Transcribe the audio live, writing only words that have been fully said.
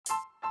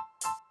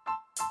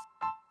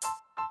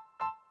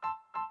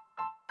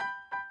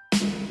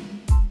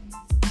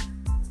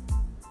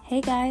Hey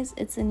guys,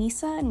 it's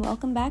Anissa and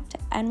welcome back to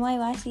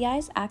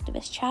NYYCI's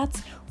Activist Chats,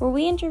 where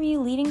we interview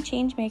leading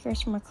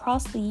changemakers from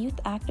across the youth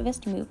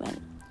activist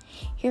movement.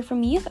 Hear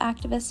from youth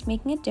activists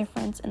making a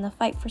difference in the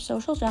fight for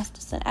social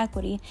justice and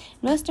equity,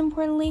 and most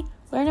importantly,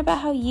 learn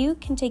about how you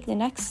can take the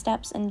next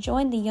steps and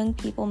join the young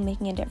people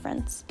making a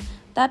difference.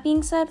 That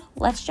being said,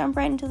 let's jump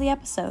right into the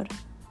episode.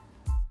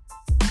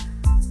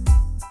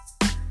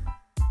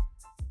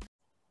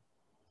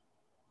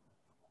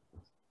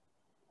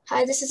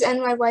 Hi, this is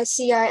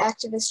NYYCI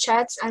Activist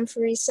Chats. I'm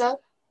Farisa.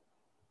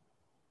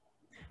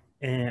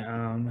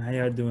 And how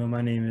y'all doing?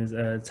 My name is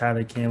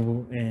Tyler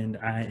Campbell, and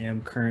I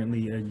am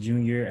currently a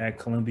junior at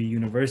Columbia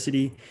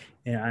University,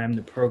 and I am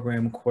the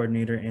program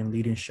coordinator and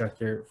lead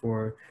instructor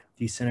for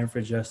the Center for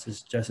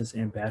Justice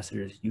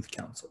Ambassadors Youth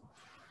Council.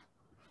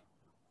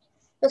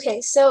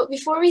 Okay, so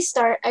before we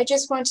start, I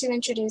just want to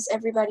introduce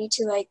everybody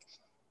to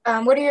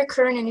what are your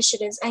current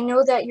initiatives? I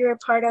know that you're a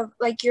part of,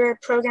 you're a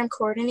program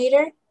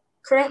coordinator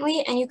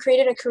currently, and you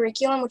created a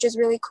curriculum, which is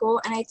really cool.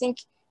 And I think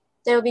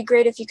that would be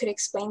great if you could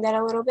explain that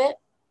a little bit.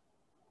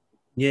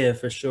 Yeah,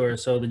 for sure.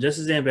 So the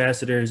Justice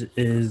Ambassadors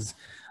is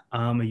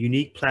a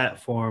unique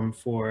platform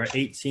for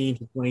 18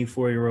 to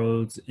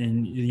 24-year-olds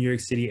in the New York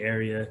City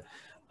area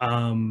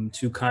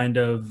to kind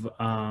of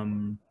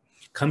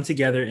come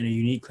together in a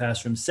unique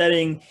classroom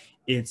setting.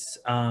 It's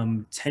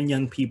 10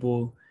 young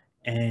people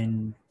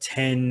and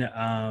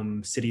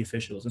 10 city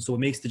officials. And so what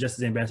makes the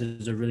Justice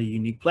Ambassadors a really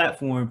unique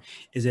platform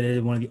is that it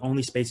is one of the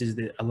only spaces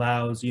that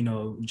allows,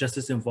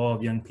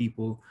 justice-involved young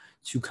people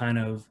to kind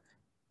of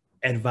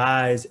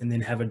advise and then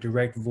have a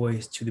direct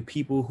voice to the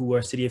people who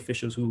are city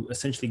officials who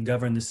essentially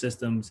govern the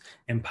systems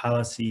and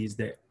policies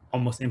that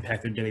almost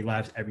impact their daily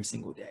lives every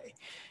single day.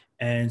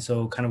 And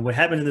so kind of what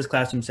happened in this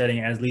classroom setting,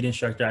 as lead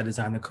instructor, I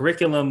designed the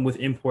curriculum with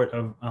input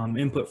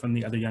from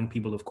the other young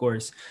people, of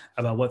course,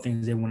 about what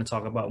things they want to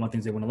talk about, what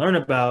things they want to learn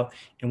about.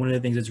 And one of the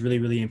things that's really,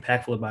 really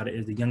impactful about it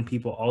is the young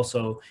people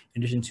also,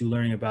 in addition to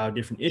learning about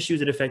different issues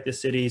that affect the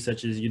city,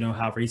 such as,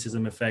 how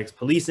racism affects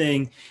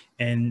policing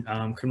and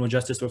criminal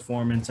justice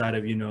reform inside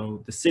of,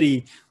 the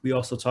city, we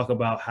also talk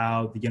about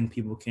how the young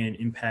people can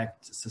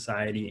impact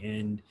society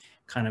and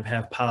kind of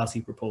have policy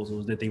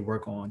proposals that they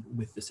work on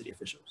with the city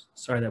officials.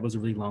 Sorry, that was a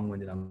really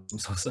long-winded. I'm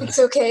so sorry. It's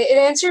okay. It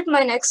answered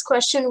my next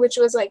question, which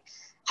was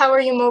how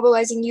are you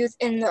mobilizing youth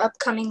in the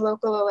upcoming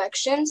local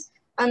elections?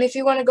 If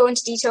you want to go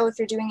into detail, if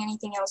you're doing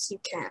anything else,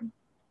 you can.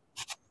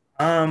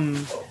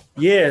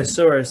 Yeah,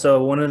 sure.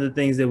 So one of the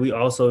things that we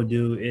also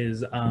do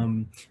is,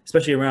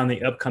 especially around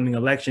the upcoming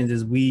elections,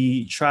 is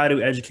we try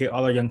to educate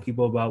all our young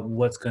people about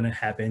what's going to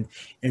happen.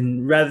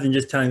 And rather than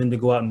just telling them to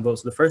go out and vote.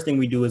 So the first thing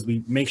we do is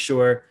we make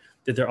sure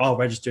that they're all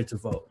registered to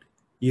vote,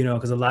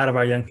 because a lot of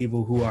our young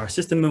people who are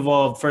system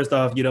involved, first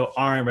off,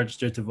 aren't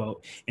registered to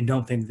vote and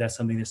don't think that that's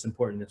something that's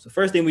important. So the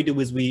first thing we do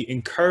is we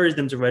encourage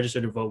them to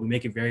register to vote. We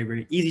make it very,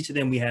 very easy to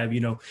them. We have,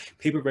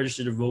 paper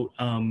register to vote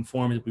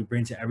forms that we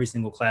bring to every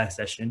single class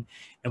session.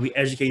 And we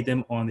educate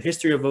them on the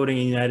history of voting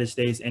in the United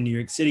States and New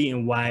York City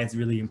and why it's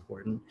really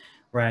important.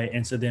 Right.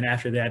 And so then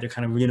after that, they're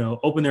kind of,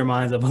 open their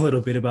minds up a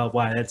little bit about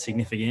why that's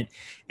significant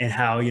and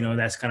how,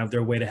 that's kind of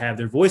their way to have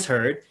their voice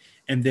heard.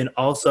 And then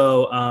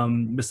also,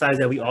 besides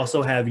that, we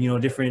also have,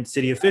 different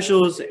city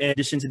officials. In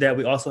addition to that,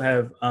 we also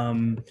have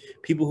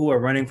people who are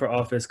running for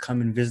office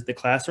come and visit the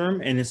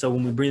classroom. And then so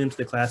when we bring them to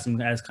the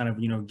classroom as kind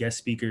of, guest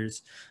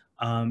speakers,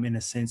 in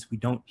a sense,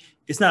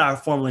 it's not our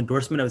formal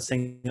endorsement of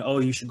saying, oh,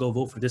 you should go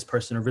vote for this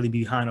person or really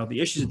be behind all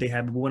the issues that they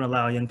have. But we want to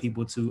allow our young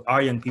people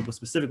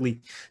specifically,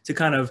 to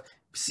kind of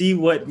see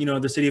what,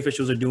 the city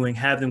officials are doing,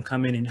 have them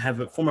come in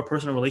and form a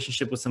personal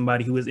relationship with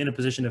somebody who is in a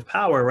position of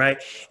power,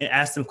 right? And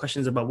ask them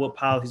questions about what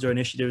policies or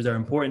initiatives are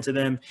important to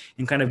them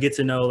and kind of get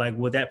to know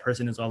what that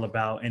person is all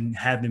about and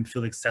have them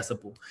feel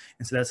accessible.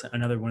 And so that's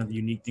another one of the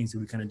unique things that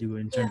we kind of do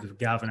in terms of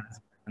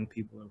galvanizing young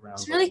people around.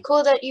 It's really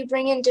cool that you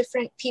bring in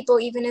different people,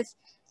 even if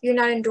you're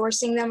not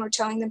endorsing them or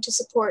telling them to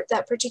support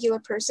that particular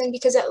person,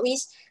 because at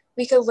least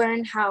we could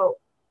learn how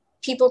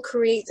people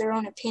create their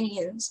own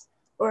opinions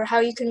or how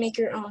you can make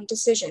your own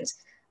decisions.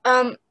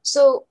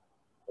 So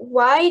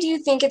why do you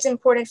think it's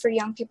important for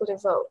young people to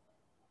vote?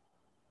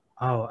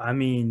 Oh, I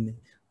mean,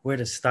 where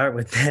to start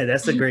with that?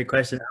 That's a great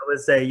question. I would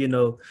say,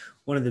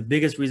 one of the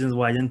biggest reasons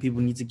why young people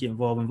need to get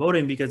involved in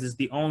voting, because it's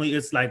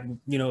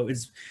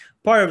it's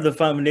part of the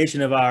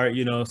foundation of our,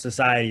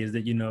 society is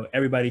that,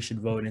 everybody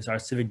should vote. And it's our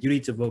civic duty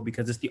to vote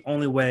because it's the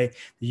only way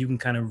that you can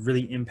kind of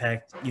really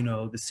impact,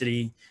 the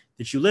city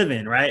that you live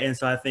in, right? And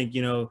so I think,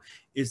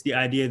 it's the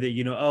idea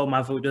that, oh,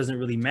 my vote doesn't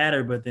really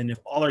matter. But then if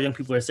all our young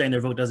people are saying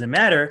their vote doesn't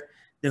matter,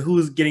 then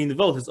who's getting the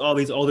votes? It's all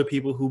these older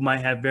people who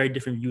might have very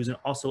different views and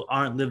also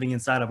aren't living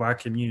inside of our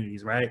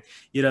communities, right?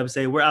 You know what I'm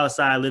saying? We're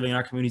outside living in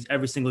our communities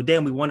every single day,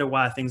 and we wonder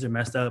why things are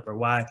messed up or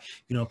why,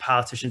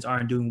 politicians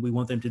aren't doing what we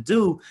want them to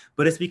do,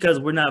 but it's because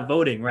we're not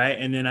voting, right?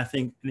 And then I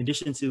think in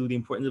addition to the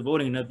importance of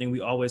voting, another thing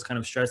we always kind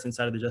of stress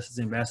inside of the Justice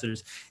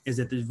Ambassadors is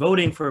that the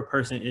voting for a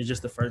person is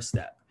just the first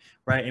step.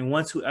 right? And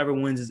once whoever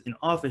wins is in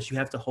office, you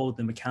have to hold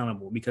them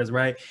accountable because,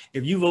 right,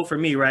 if you vote for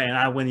me, right, and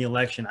I win the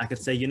election, I could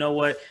say, you know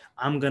what,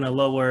 I'm going to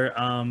lower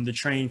the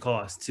train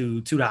cost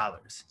to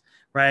 $2,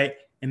 right?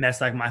 And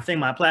that's like my thing,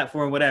 my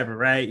platform, whatever,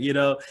 right?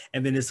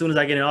 And then as soon as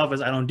I get in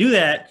office, I don't do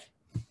that.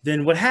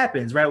 Then what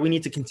happens, right? We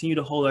need to continue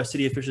to hold our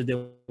city officials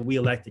that we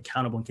elect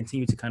accountable and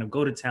continue to kind of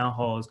go to town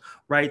halls,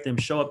 write them,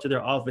 show up to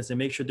their office, and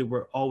make sure that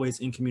we're always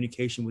in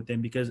communication with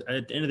them because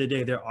at the end of the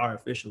day, there are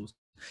officials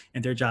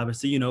and their job is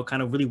to,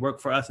 kind of really work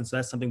for us. And so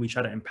that's something we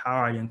try to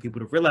empower our young people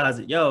to realize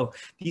that,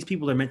 these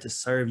people are meant to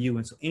serve you.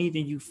 And so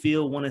anything you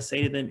feel, want to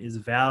say to them is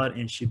valid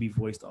and should be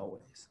voiced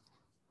always.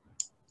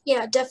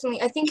 Yeah,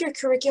 definitely. I think your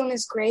curriculum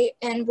is great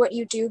and what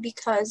you do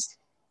because,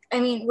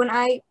 when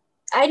I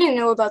didn't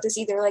know about this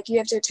either. Like, you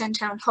have to attend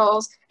town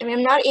halls.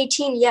 I'm not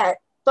 18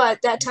 yet,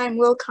 but that time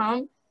will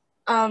come.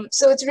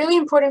 So it's really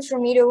important for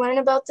me to learn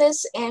about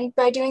this and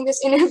by doing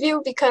this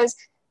interview because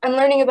I'm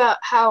learning about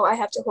how I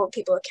have to hold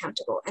people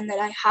accountable and that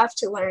I have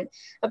to learn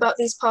about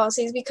these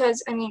policies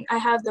because, I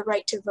have the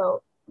right to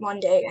vote. One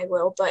day I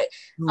will, but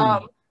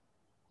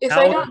if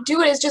I don't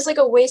do it, it's just like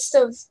a waste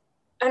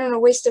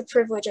of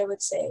privilege, I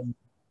would say.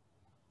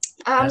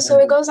 So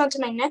it goes on to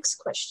my next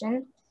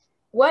question.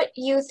 What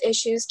youth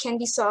issues can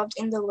be solved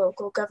in the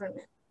local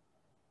government?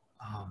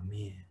 Oh,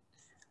 man.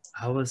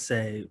 I would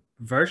say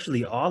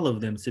virtually all of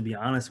them, to be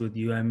honest with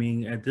you.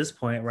 At this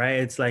point,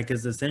 right, it's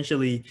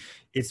essentially,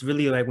 it's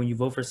really like when you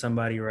vote for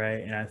somebody,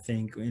 right, and I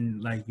think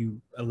when like you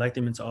elect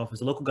them into office,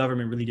 the local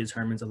government really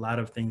determines a lot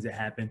of things that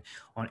happen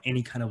on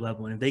any kind of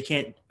level. And if they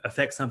can't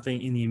affect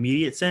something in the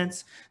immediate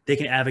sense, they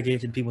can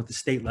advocate to people at the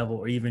state level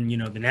or even,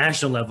 the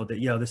national level that,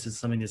 this is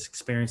something that's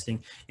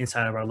experiencing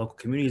inside of our local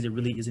communities. It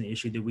really is an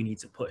issue that we need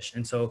to push.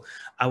 And so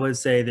I would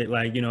say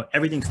that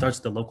everything starts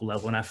at the local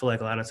level. And I feel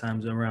like a lot of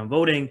times around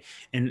voting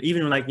and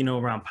even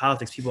around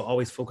politics, people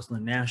always focus on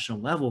the national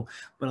level,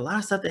 but a lot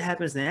of stuff that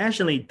happens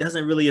nationally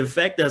doesn't really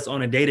affect us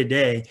on a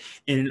day-to-day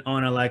and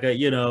on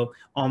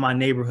on my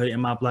neighborhood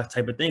and my block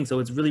type of thing. So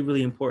it's really,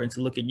 really important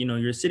to look at,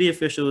 your city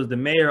officials, the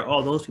mayor,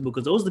 all those people,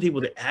 because those are the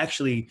people that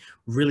actually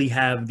really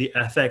have the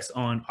effects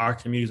on our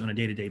communities on a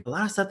day-to-day. A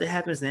lot of stuff that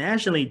happens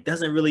nationally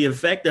doesn't really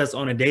affect us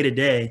on a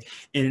day-to-day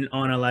and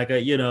on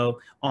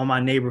on my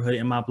neighborhood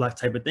and my block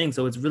type of thing.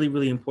 So it's really,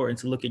 really important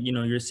to look at,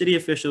 your city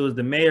officials,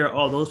 the mayor,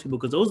 all those people,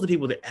 because those are the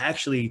people that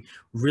actually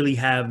really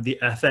have the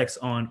effects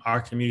on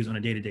our communities on a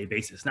day-to-day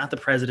basis, not the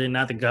president,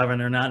 not the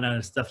governor,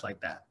 not stuff like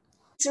that.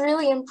 It's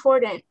really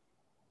important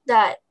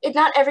that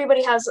not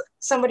everybody has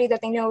somebody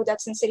that they know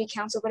that's in city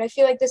council, but I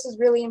feel like this is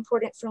really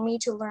important for me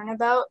to learn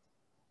about,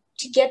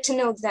 to get to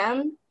know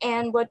them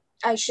and what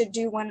I should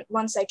do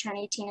once I turn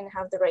 18 and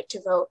have the right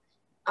to vote.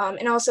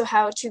 And also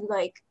how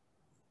to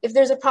if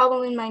there's a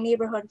problem in my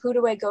neighborhood, who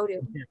do I go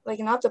to?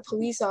 Not the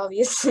police,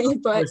 obviously,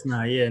 but. Of course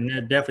not, yeah,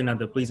 definitely not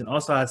the police. And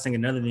also I think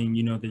another thing,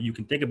 that you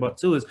can think about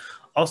too is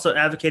also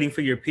advocating for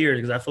your peers,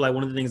 because I feel like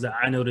one of the things that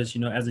I noticed,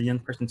 as a young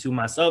person too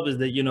myself is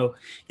that,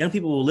 young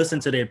people will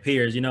listen to their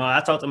peers. I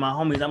talk to my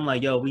homies, I'm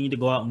like, we need to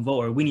go out and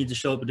vote, or we need to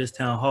show up at this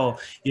town hall.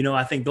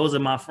 I think those are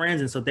my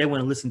friends. And so they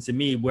want to listen to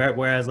me.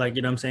 Whereas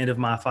if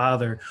my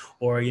father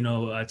or,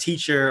 a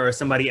teacher or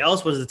somebody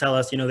else was to tell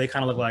us, they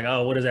kind of look like,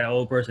 oh, what is that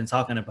old person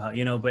talking about?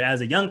 But as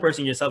a young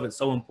person yourself, it's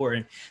so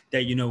important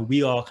that,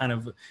 we all kind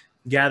of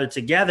gather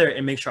together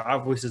and make sure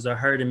our voices are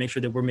heard and make sure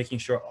that we're making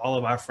sure all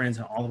of our friends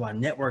and all of our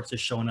networks are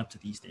showing up to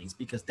these things,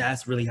 because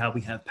that's really how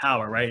we have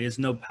power, right? There's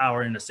no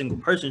power in a single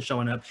person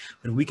showing up,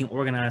 but we can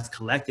organize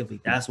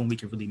collectively. That's when we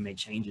can really make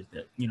changes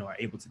that, are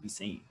able to be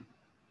seen.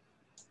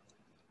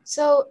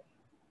 So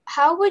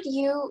how would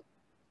you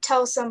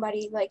tell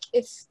somebody,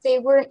 if they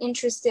weren't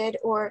interested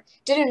or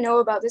didn't know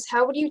about this,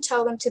 how would you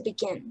tell them to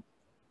begin?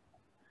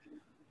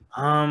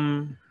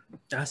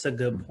 That's a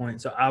good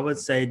point. So I would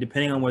say,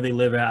 depending on where they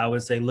live at, I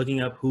would say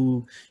looking up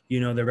who,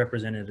 their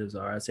representatives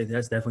are. I'd say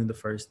that's definitely the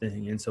first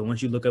thing. And so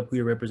once you look up who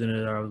your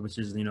representatives are, which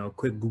is, a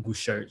quick Google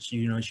search,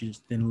 you should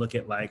then look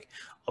at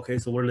okay,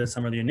 so what are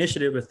some of the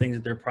initiatives or things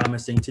that they're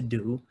promising to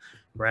do,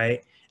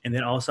 right? And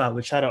then also I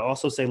would try to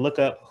also say, look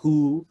up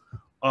who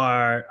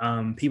are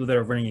people that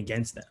are running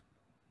against them,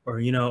 or,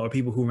 or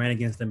people who ran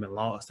against them and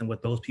lost, and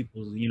what those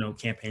people's,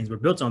 campaigns were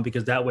built on,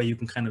 because that way you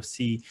can kind of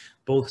see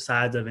both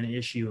sides of an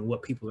issue and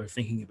what people are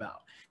thinking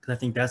about. Because I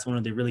think that's one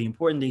of the really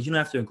important things. You don't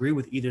have to agree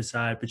with either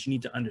side, but you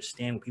need to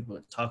understand what people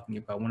are talking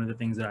about. One of the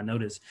things that I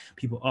notice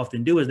people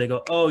often do is they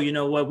go, oh, you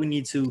know what, we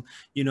need to,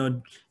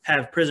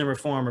 have prison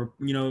reform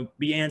or,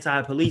 be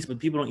anti-police, but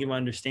people don't even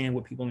understand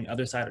what people on the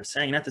other side are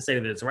saying. Not to say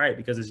that it's right,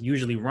 because it's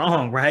usually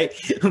wrong, right?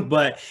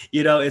 But,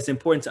 it's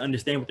important to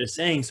understand what they're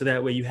saying, so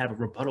that way you have a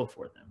rebuttal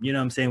for them. You know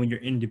what I'm saying? When you're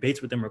in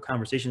debates with them or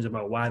conversations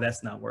about why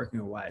that's not working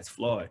or why it's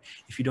flawed,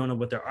 if you don't know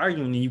what they're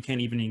arguing, then you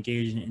can't even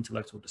engage in an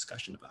intellectual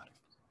discussion about it.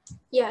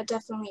 Yeah,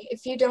 definitely.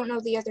 If you don't know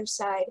the other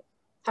side,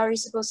 how are you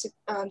supposed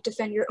to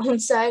defend your own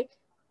side?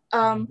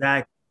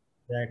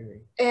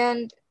 Exactly.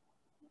 And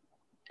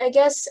I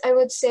guess I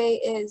would say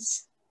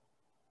is,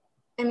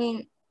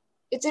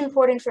 it's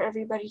important for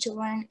everybody to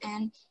learn.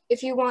 And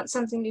if you want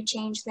something to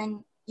change,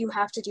 then you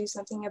have to do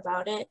something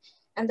about it.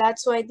 And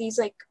that's why these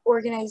like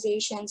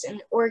organizations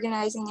and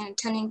organizing and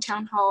attending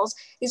town halls,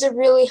 these are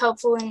really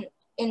helpful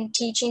in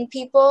teaching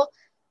people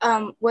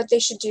what they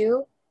should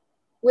do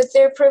with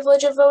their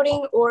privilege of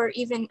voting, or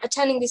even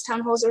attending these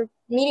town halls or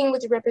meeting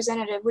with the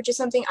representative, which is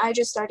something I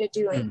just started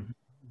doing.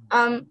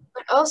 But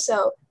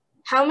also,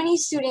 how many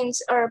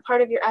students are a part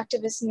of your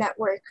activist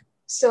network?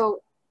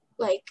 So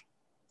like,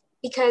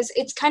 because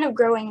it's kind of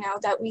growing now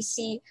that we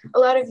see a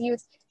lot of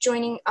youth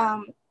joining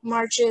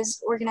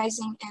marches,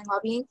 organizing, and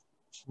lobbying.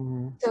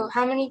 So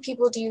how many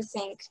people do you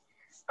think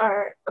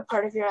are a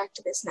part of your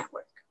activist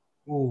network?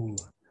 Ooh,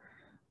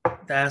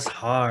 that's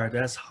hard.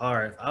 That's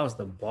hard. If I was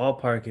to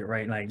ballpark it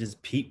right, like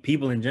just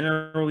people in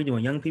general, we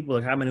doing young people,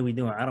 like how many are we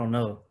doing? I don't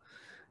know.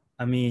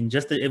 I mean,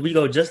 if we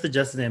go just to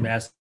Justice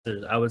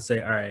Ambassadors, I would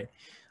say, all right,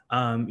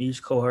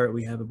 each cohort,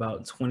 we have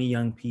about 20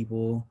 young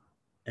people.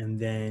 And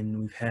then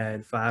we've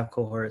had 5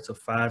 cohorts, so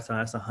 5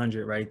 times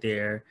 100 right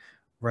there,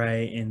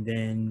 right? And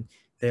then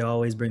they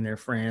always bring their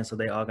friends, so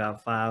they all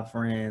got 5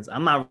 friends.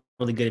 I'm not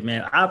really good at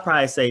math. I'd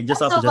probably say just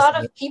That's off a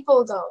lot of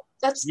people, though.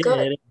 That's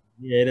good.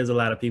 It is a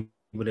lot of people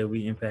that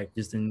we impact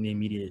just in the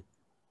immediate.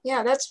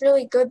 Yeah, that's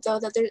really good, though,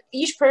 that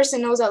each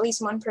person knows at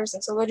least one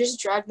person, so we'll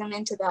just drag them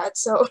into that.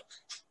 So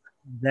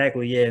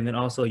Exactly, yeah. And then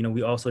also,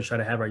 we also try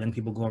to have our young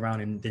people go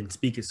around and then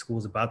speak at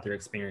schools about their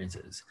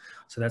experiences.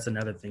 So that's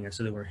another thing. And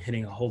so that we're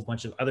hitting a whole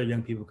bunch of other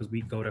young people, because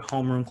we go to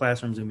homeroom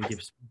classrooms and we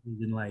give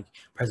speeches and like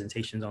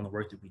presentations on the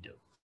work that we do.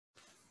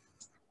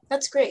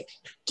 That's great.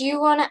 Do you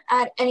want to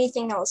add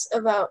anything else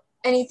about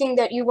anything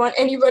that you want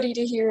anybody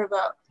to hear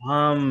about?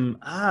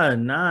 Nah,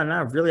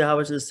 not really. I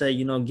would just say,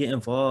 get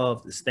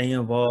involved, stay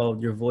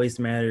involved. Your voice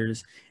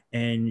matters.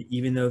 And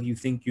even though if you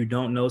think you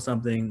don't know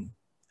something,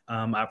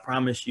 I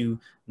promise you,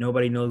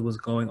 nobody knows what's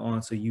going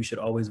on. So you should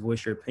always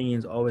voice your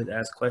opinions, always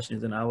ask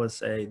questions. And I would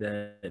say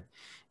that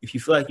if you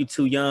feel like you're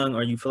too young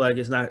or you feel like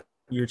it's not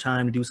your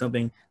time to do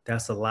something,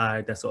 that's a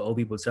lie. That's what old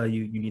people tell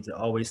you. You need to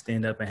always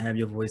stand up and have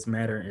your voice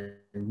matter.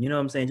 And you know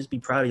what I'm saying? Just be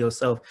proud of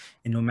yourself.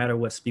 And no matter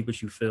what, speak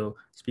what you feel,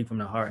 speak from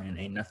the heart, and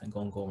ain't nothing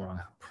going to go wrong.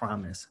 I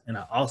promise. And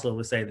I also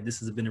would say that this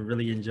has been a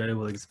really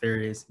enjoyable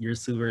experience. You're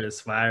super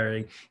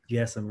inspiring. You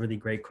had some really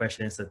great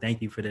questions. So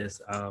thank you for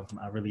this. I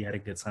really had a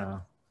good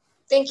time.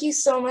 Thank you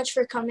so much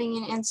for coming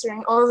and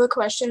answering all the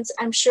questions.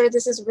 I'm sure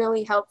this is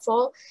really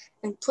helpful.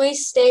 And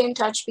please stay in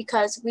touch,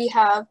 because we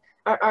have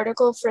our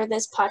article for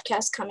this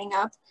podcast coming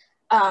up.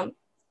 And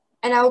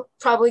I'll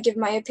probably give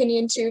my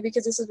opinion too,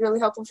 because this is really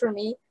helpful for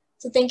me.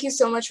 So thank you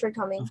so much for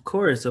coming. Of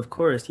course.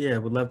 Yeah,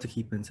 would love to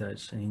keep in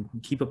touch and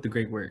keep up the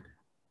great work.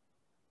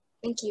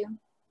 Thank you.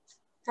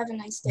 Have a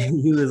nice day.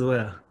 You as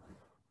well.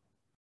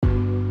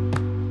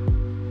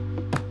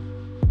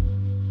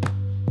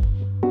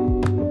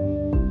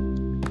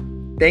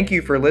 Thank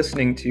you for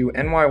listening to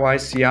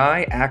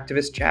NYYCI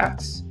Activist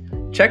Chats.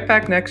 Check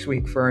back next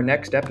week for our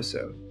next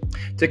episode.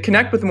 To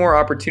connect with more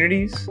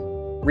opportunities,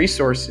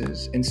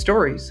 resources, and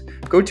stories,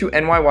 go to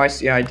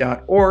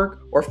nyyci.org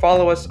or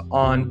follow us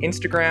on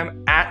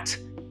Instagram at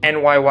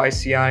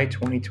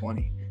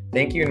NYYCI2020.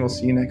 Thank you, and we'll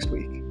see you next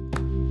week.